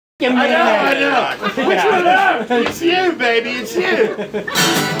I know. Which one up? It's you, baby. It's you.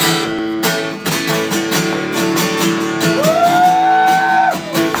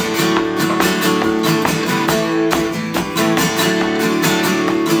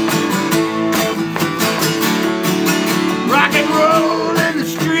 Rock and roll in the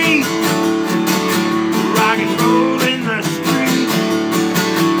street. Rock and roll in the street.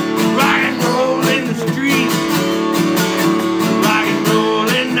 Rock and roll in the street. Rock and roll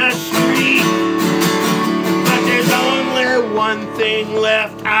in the street. But there's only one thing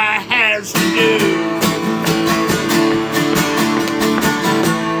left I has to do.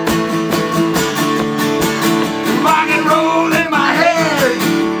 Rock and roll in my head.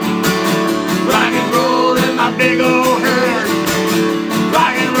 Rock and roll in my big old head.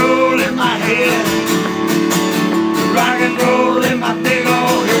 Rock and roll in my head. Rock and roll in my big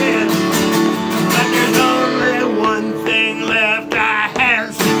old head. But there's only one thing left I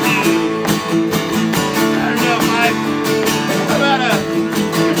has to do. I don't know, Mike. How about a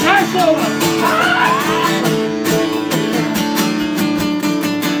guitar solo?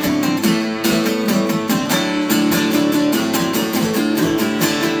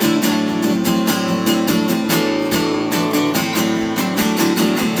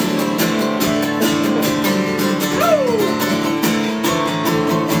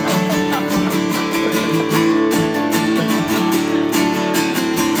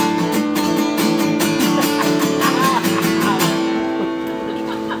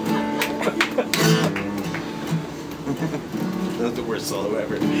 That's the worst solo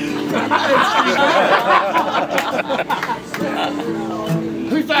ever.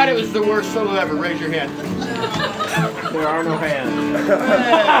 Who thought it was the worst solo ever? Raise your hand. There are no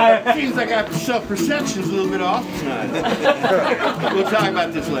hands. Seems like our self-perception's a little bit off tonight. We'll talk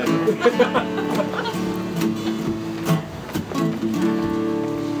about this later.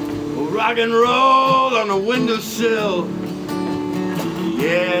 We'll rock and roll on a windowsill.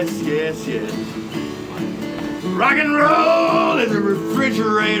 Yes, yes, yes. Rock and roll in the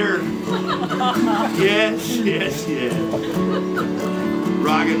refrigerator. Yes, yes, yes.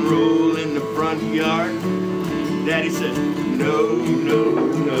 Rock and roll in the front yard. Daddy said, no, no,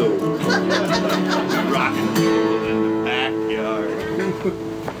 no. Rock and roll in the backyard. But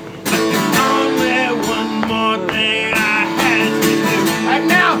there's only one more thing I had to do. And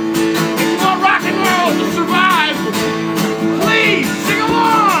now, if you want rock and roll to survive, please sing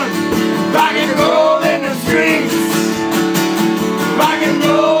along. Rock and roll in the streets. Rock and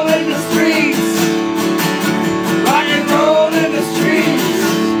roll in the streets. Rock and roll in the streets.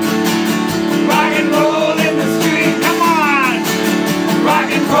 Rock and roll in the streets. Come on.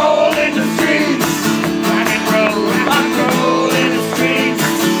 Rock and roll in the streets. Rock and roll in the streets.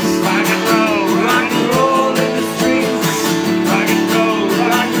 Rock and roll in the streets. Rock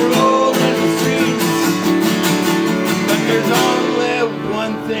and roll in the streets. But there's only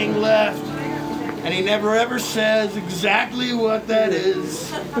one thing left. And he never ever says exactly what that is.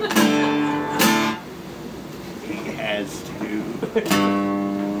 He has to.